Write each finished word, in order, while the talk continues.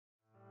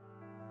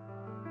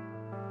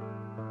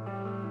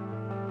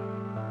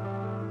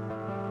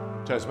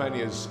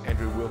Tasmania's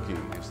Andrew Wilkie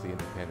is the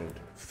independent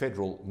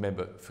federal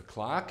member for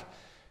Clark,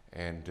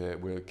 and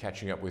we're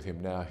catching up with him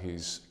now.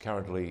 He's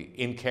currently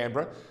in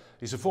Canberra.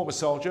 He's a former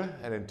soldier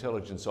and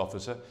intelligence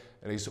officer,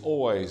 and he's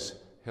always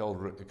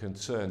held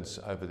concerns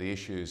over the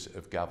issues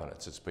of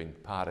governance. It's been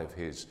part of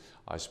his,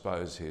 I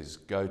suppose, his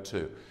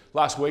go-to.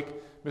 Last week,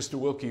 Mr.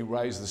 Wilkie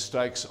raised the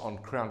stakes on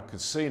Crown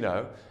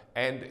Casino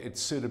and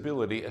its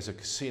suitability as a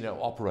casino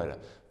operator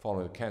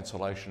following the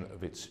cancellation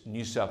of its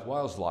New South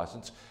Wales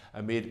licence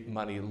amid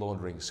money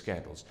laundering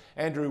scandals.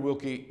 Andrew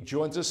Wilkie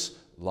joins us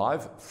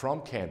live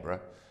from Canberra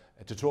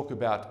to talk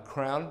about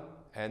Crown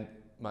and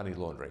money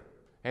laundering.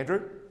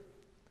 Andrew,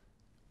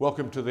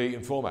 welcome to The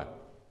Informer.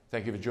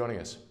 Thank you for joining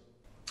us.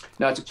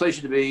 No, it's a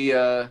pleasure to be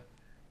here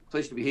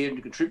and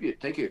to contribute.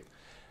 Thank you.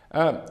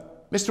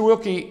 Mr.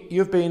 Wilkie,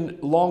 you've been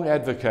long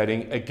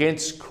advocating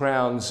against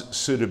Crown's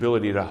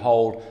suitability to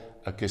hold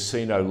a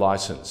casino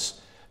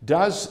licence.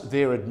 Does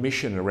their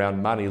admission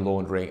around money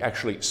laundering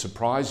actually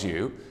surprise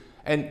you?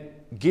 And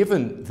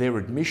given their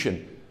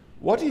admission,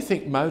 what do you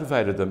think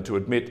motivated them to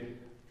admit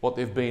what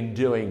they've been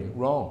doing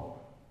wrong?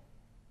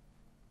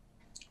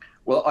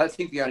 Well, I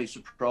think the only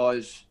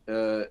surprise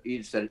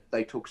is that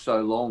they took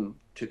so long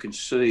to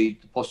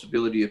concede the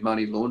possibility of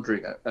money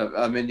laundering.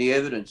 I mean, the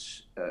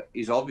evidence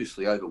is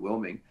obviously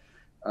overwhelming,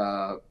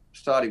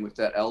 starting with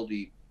that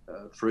Aldi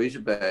freezer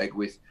bag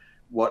with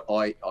what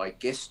I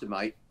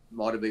guesstimate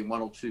might have been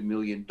 $1 or $2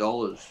 million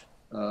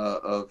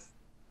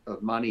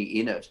of money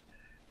in it.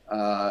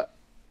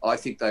 I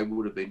think they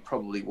would have been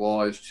probably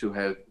wise to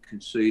have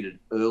conceded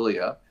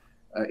earlier.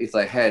 If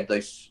they had,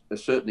 they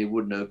certainly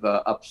wouldn't have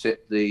upset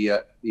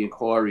the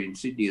inquiry in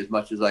Sydney as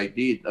much as they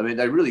did. I mean,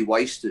 they really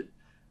wasted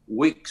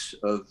weeks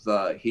of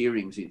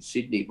hearings in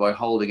Sydney by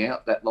holding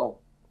out that long.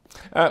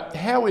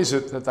 How is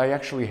it that they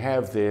actually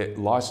have their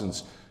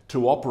licence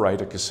to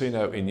operate a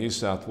casino in New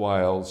South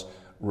Wales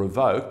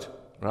revoked,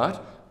 right?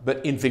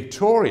 But in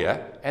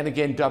Victoria and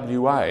again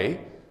WA,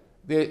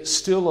 they're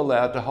still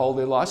allowed to hold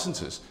their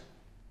licences?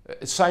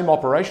 Same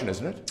operation,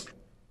 isn't it?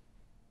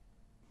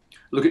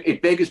 Look,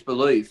 it beggars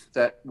belief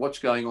that what's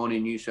going on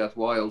in New South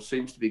Wales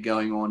seems to be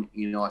going on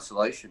in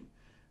isolation.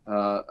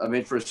 I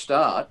mean, for a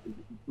start,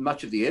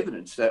 much of the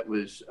evidence that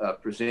was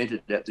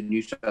presented at the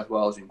New South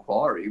Wales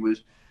inquiry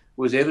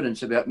was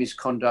evidence about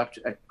misconduct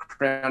at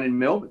Crown in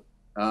Melbourne.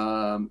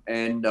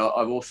 And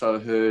I've also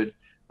heard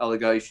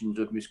allegations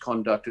of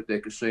misconduct at their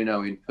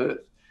casino in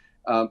Perth.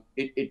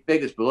 It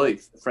beggars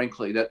belief,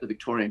 frankly, that the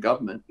Victorian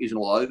government isn't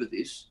all over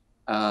this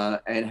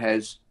and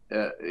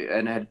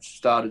had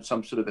started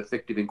some sort of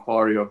effective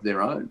inquiry of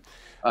their own.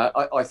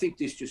 I think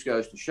this just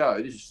goes to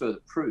show, this is further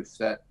proof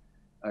that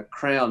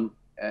Crown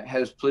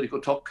has political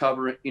top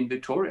cover in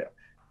Victoria.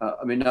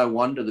 I mean, no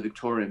wonder the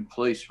Victorian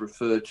police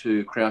refer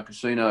to Crown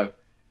Casino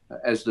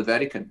as the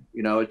Vatican.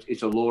 You know,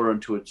 it's a law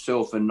unto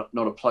itself and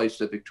not a place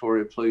that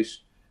Victoria Police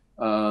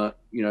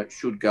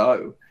should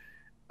go.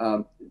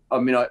 I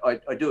mean,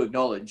 I do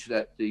acknowledge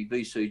that the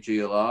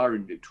VCGLR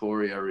in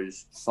Victoria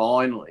is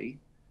finally,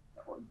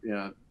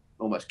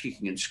 almost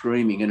kicking and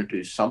screaming going to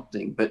do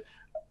something, but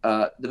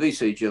the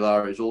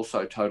VCGLR is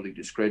also totally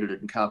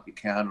discredited and can't be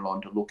counted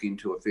on to look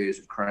into affairs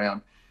of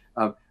Crown.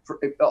 I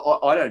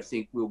don't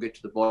think we'll get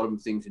to the bottom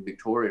of things in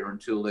Victoria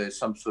until there's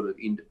some sort of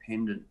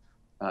independent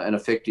and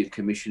effective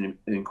commission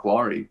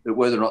inquiry. But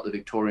whether or not the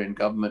Victorian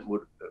government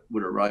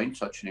would arrange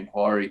such an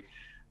inquiry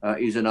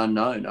is an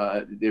unknown.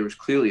 There is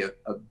clearly a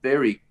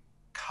very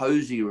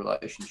cosy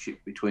relationship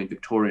between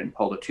Victorian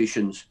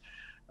politicians,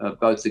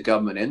 both the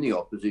government and the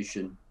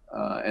opposition,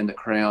 and the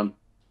Crown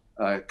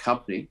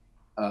company.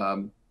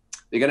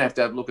 They're going to have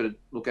a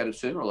look at it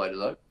sooner or later,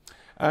 though.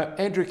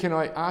 Andrew, can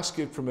I ask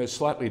you from a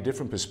slightly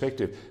different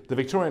perspective? The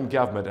Victorian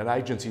government and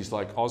agencies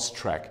like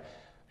AUSTRAC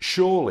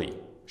surely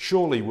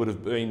would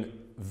have been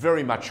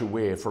very much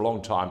aware for a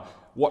long time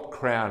what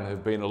Crown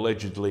have been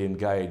allegedly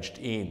engaged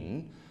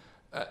in.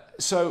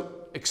 So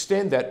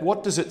extend that.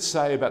 What does it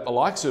say about the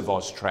likes of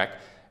AUSTRAC,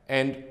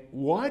 and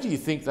why do you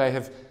think they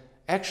have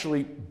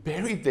actually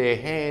buried their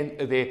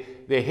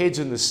heads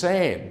in the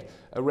sand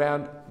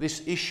around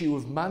this issue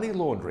of money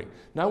laundering?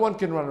 No one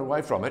can run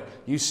away from it.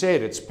 You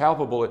said it's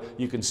palpable,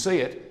 you can see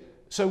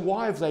it. So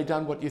why have they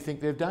done what you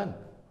think they've done?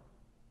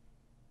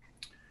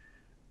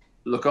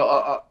 Look,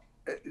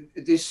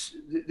 this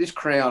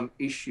Crown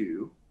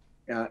issue,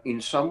 in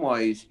some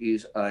ways,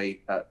 is a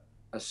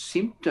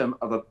symptom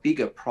of a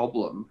bigger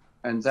problem,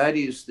 and that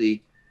is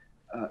the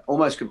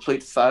almost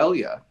complete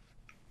failure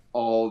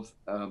of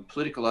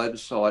political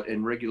oversight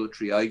and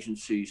regulatory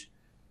agencies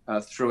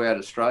throughout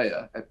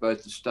Australia at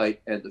both the state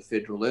and the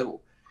federal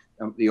level.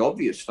 The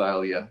obvious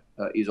failure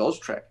is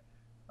AUSTRAC.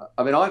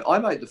 I mean, I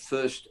made the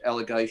first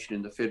allegation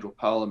in the federal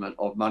parliament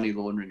of money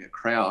laundering at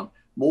Crown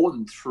more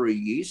than 3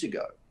 years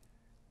ago.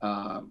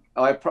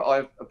 I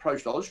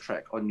approached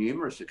AUSTRAC on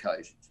numerous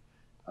occasions.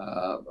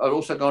 I've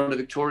also gone to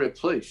Victoria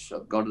Police.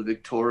 I've gone to the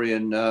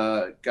Victorian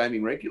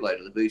gaming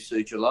regulator, the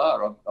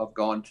VCGLR. I've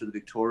gone to the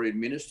Victorian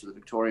Minister, the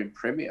Victorian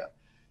Premier.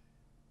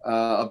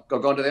 I've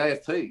gone to the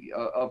AFP.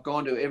 I've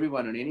gone to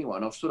everyone and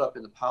anyone. I've stood up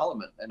in the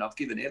Parliament and I've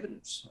given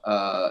evidence.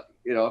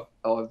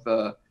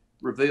 I've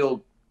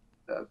revealed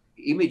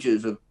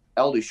images of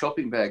Aldi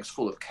shopping bags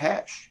full of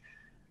cash,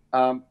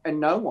 and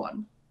no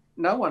one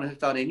has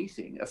done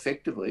anything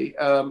effectively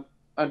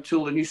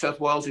until the New South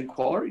Wales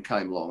inquiry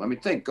came along. I mean,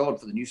 thank God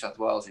for the New South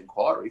Wales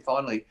inquiry.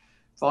 Finally,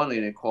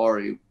 an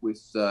inquiry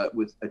with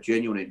a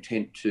genuine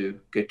intent to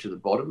get to the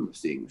bottom of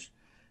things.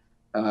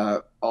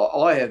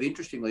 I have,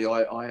 interestingly,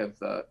 I have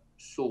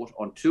sought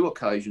on 2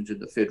 occasions in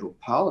the federal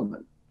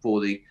parliament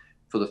for the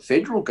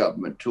federal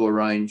government to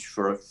arrange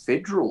for a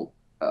federal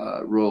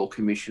royal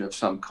commission of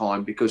some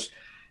kind, because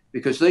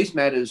these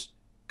matters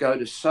go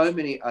to so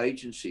many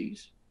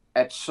agencies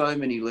at so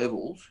many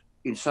levels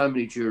in so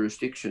many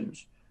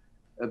jurisdictions.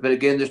 But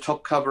again, there's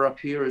top cover up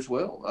here as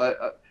well.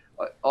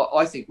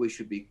 I think we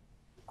should be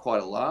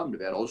quite alarmed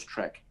about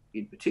AUSTRAC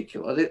in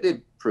particular.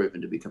 They've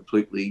proven to be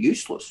completely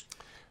useless.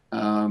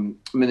 I mean,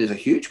 there's a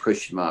huge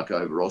question mark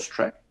over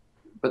AUSTRAC,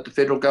 but the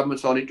federal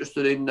government's not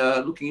interested in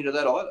looking into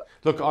that either.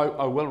 Look,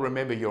 I well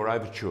remember your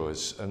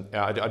overtures, and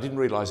I didn't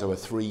realise they were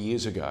 3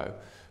 years ago,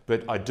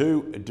 but I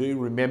do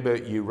remember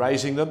you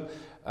raising them.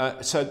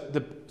 So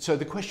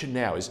the question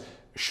now is,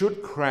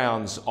 should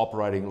Crown's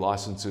operating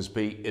licences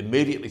be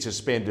immediately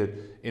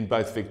suspended in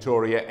both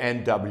Victoria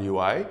and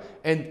WA?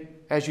 And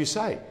as you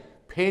say,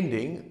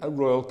 pending a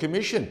royal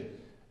commission.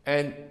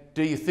 And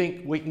do you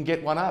think we can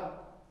get one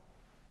up?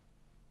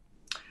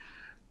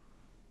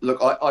 Look,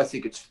 I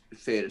think it's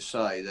fair to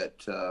say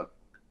that,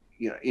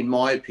 in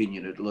my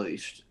opinion at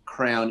least,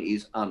 Crown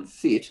is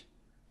unfit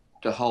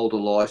to hold a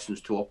licence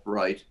to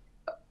operate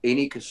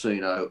any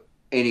casino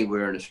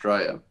anywhere in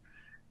Australia.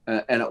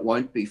 And it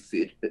won't be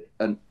fit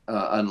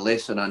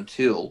unless and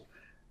until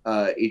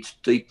it's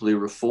deeply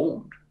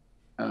reformed.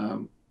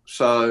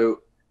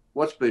 So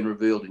what's been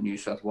revealed in New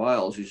South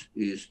Wales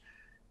is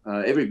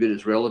every bit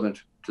as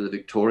relevant to the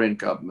Victorian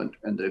government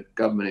and the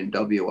government in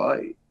WA.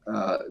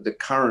 The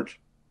current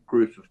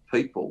group of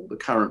people, the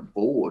current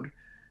board,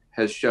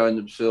 has shown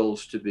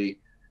themselves to be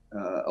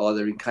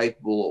either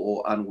incapable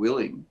or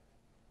unwilling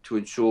to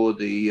ensure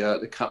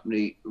the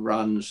company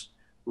runs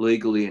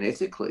legally and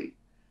ethically.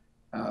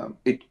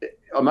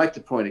 I make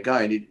the point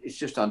again, it's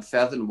just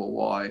unfathomable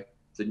why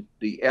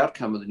the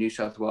outcome of the New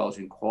South Wales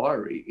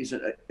inquiry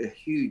isn't a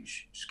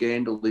huge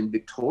scandal in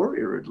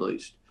Victoria, at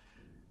least.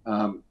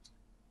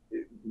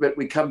 But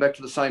we come back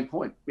to the same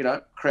point.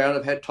 Crown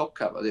have had top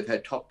cover. They've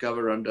had top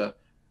cover under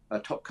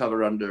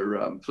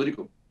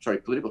political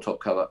top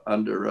cover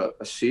under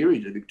a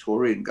series of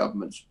Victorian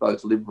governments,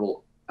 both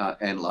Liberal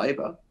and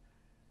Labor.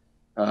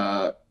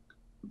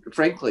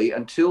 Frankly,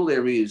 until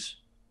there is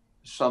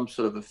some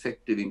sort of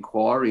effective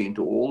inquiry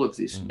into all of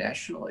this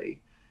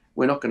nationally,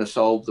 we're not going to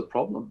solve the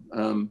problem.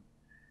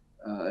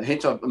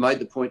 Hence, I've made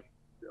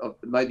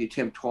the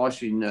attempt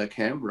twice in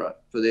Canberra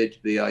for there to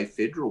be a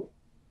federal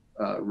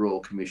royal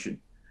commission.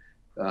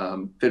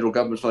 Federal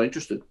government's not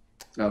interested.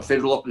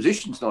 Federal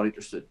opposition's not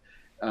interested.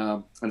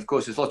 And of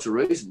course, there's lots of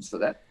reasons for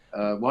that.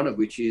 One of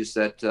which is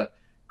that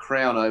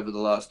Crown over the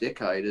last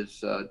decade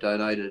has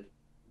donated,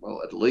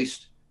 well, at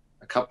least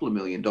a couple of $1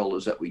 million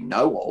that we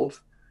know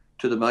of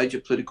to the major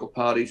political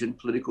parties and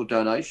political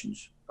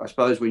donations. I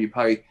suppose when you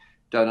pay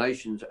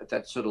donations at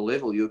that sort of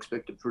level, you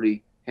expect a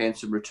pretty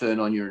handsome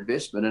return on your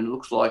investment. And it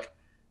looks like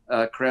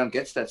Crown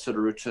gets that sort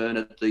of return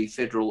at the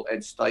federal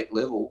and state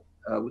level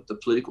with the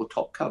political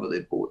top cover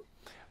they've bought.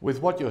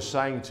 With what you're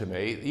saying to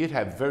me, you'd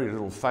have very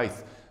little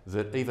faith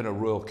that even a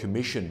royal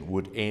commission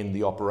would end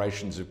the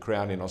operations of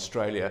Crown in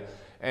Australia,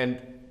 and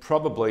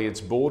probably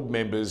its board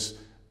members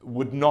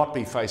would not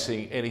be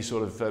facing any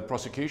sort of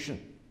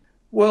prosecution.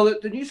 Well,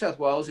 the New South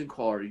Wales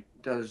inquiry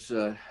does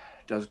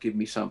give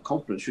me some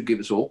confidence, should give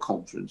us all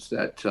confidence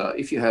that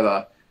if you have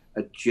a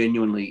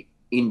genuinely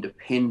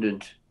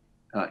independent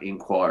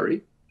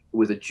inquiry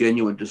with a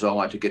genuine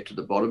desire to get to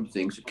the bottom of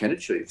things, it can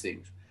achieve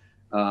things.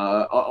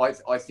 I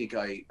think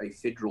a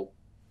federal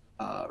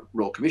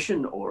Royal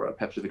Commission or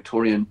perhaps a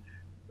Victorian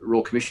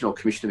Royal Commission or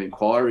Commission of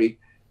Inquiry,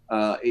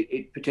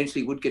 it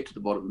potentially would get to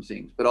the bottom of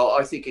things. But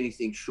I think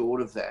anything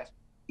short of that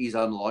is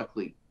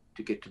unlikely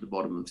to get to the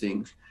bottom of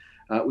things.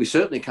 We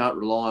certainly can't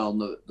rely on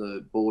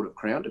the board of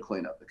Crown to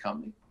clean up the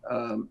company.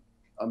 I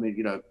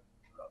mean,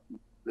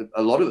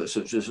 a lot of us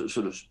have just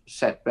sort of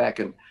sat back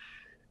and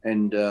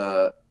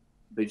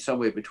been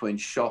somewhere between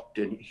shocked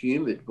and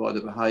humoured by the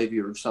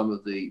behaviour of some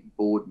of the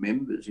board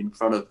members in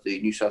front of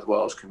the New South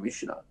Wales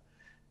Commissioner.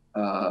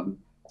 I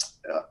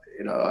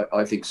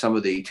think some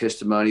of the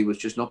testimony was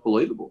just not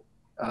believable.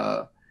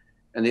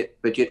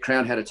 But yet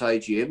Crown had its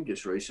AGM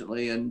just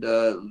recently, and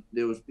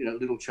there was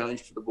little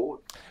change to the board.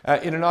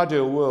 In an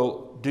ideal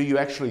world, do you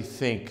actually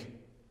think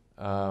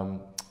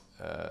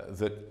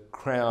that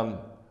Crown?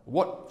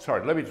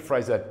 Let me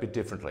phrase that a bit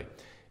differently.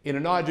 In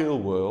an ideal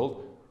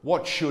world,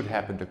 what should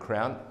happen to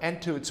Crown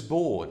and to its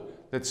board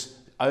that's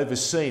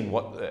overseen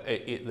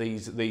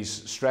these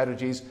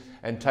strategies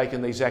and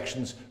taken these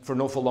actions for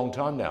an awful long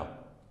time now?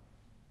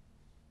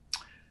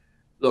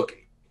 Look,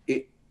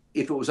 if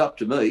it was up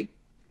to me,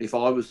 if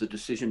I was the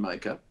decision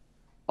maker,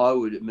 I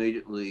would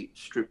immediately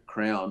strip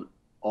Crown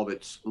of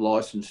its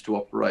licence to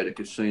operate a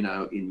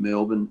casino in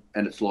Melbourne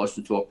and its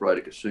licence to operate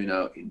a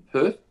casino in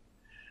Perth.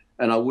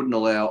 And I wouldn't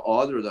allow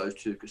either of those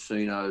two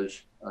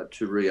casinos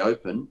to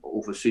reopen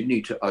or for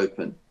Sydney to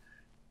open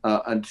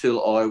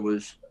until I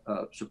was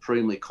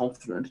supremely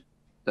confident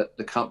that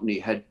the company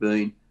had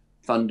been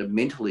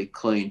fundamentally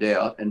cleaned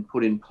out and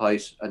put in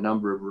place a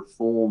number of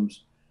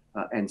reforms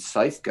and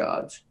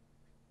safeguards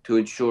to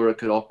ensure it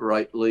could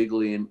operate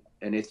legally and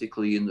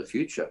ethically in the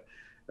future.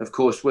 Of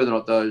course, whether or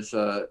not those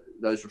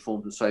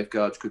reforms and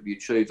safeguards could be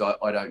achieved,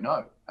 I don't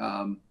know.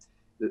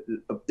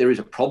 There is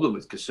a problem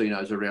with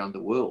casinos around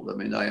the world. I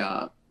mean,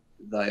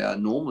 they are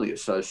normally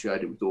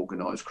associated with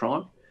organised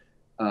crime.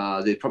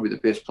 They're probably the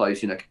best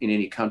place in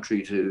any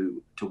country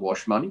to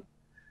wash money.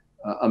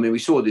 I mean, we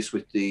saw this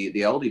with the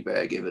Aldi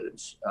bag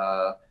evidence.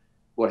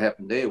 What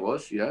happened there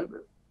was,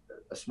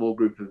 a small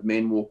group of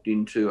men walked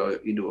into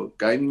a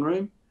gaming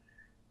room,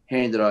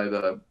 handed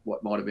over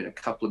what might have been a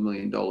couple of $1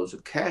 million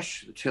of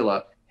cash. The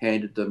teller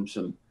handed them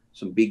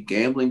some big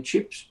gambling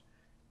chips.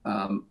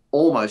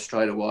 Almost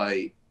straight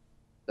away,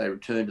 they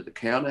returned to the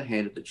counter,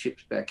 handed the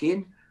chips back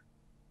in.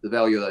 The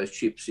value of those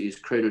chips is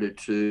credited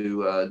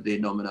to their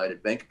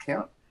nominated bank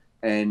account.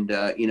 And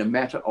in a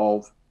matter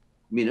of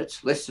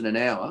minutes, less than an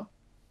hour,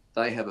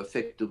 they have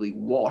effectively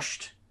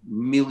washed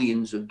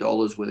millions of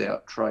dollars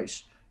without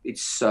trace.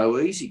 It's so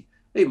easy.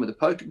 Even with a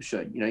poker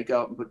machine, you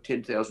go up and put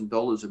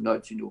 $10,000 of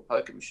notes into a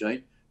poker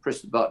machine,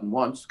 press the button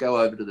once, go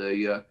over to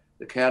the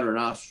counter and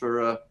ask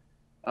for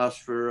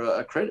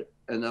a credit,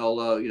 and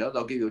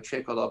they'll give you a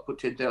check, or they'll put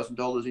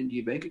 $10,000 into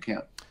your bank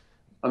account.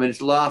 I mean,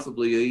 it's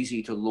laughably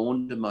easy to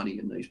launder money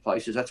in these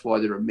places. That's why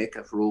they're a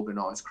mecca for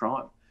organised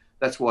crime.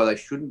 That's why they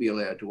shouldn't be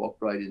allowed to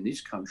operate in this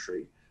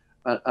country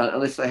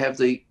unless they have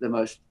the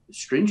most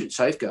stringent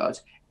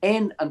safeguards,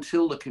 and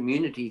until the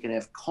community can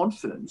have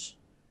confidence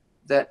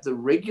that the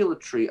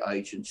regulatory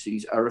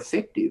agencies are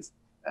effective.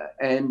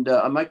 And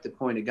I make the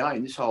point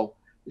again, this whole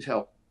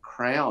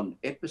Crown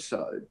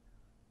episode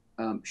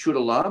should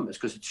alarm us,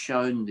 because it's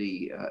shown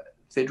the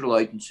federal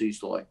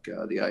agencies like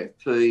the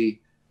AFP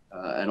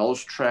and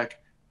AUSTRAC,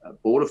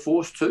 Border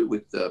Force too,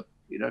 with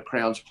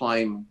Crown's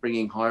plane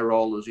bringing high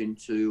rollers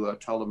into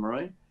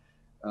Tullamarine.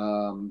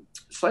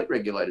 State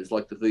regulators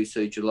like the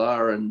VC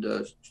Jallar and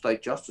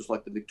state justice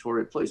like the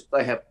Victoria Police,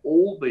 they have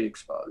all been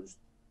exposed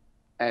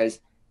as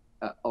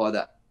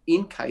either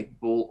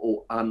incapable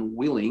or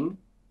unwilling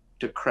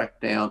to crack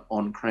down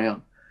on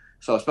Crown.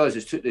 So I suppose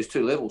there's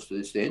two levels to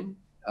this then.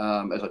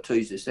 As I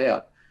tease this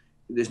out,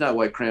 there's no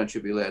way Crown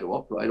should be allowed to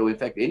operate, or in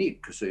fact any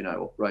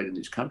casino operate in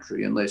this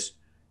country, unless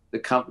the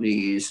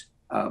company is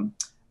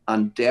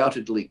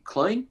undoubtedly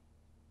clean,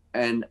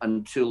 and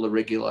until the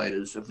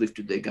regulators have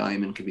lifted their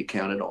game and can be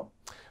counted on.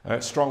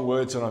 Strong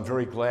words, and I'm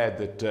very glad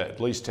that at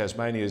least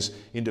Tasmania's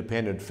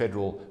independent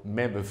federal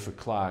member for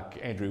Clark,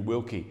 Andrew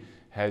Wilkie,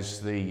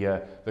 has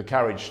the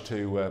courage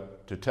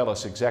to tell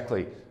us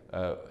exactly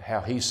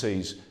how he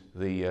sees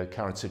the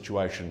current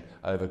situation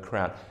over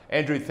Crown.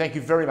 Andrew, thank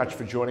you very much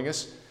for joining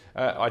us.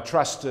 I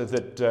trust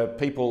that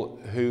people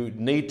who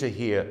need to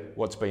hear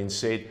what's been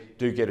said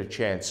do get a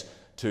chance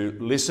to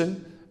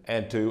listen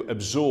and to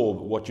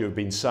absorb what you've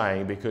been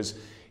saying, because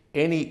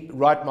any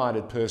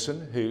right-minded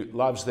person who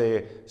loves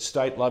their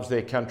state, loves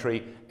their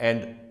country,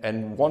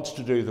 and wants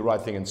to do the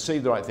right thing and see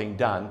the right thing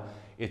done,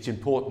 it's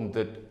important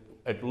that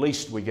at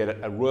least we get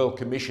a Royal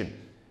Commission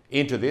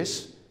into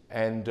this,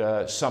 and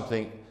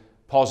something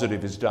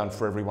positive is done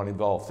for everyone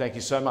involved. Thank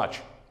you so much.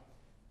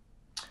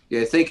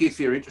 Yeah, thank you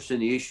for your interest in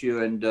the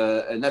issue, and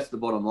that's the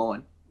bottom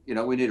line.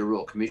 We need a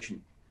Royal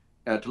Commission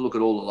to look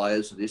at all the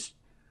layers of this,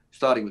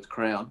 starting with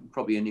Crown,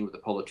 probably ending with the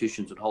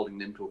politicians and holding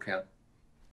them to account.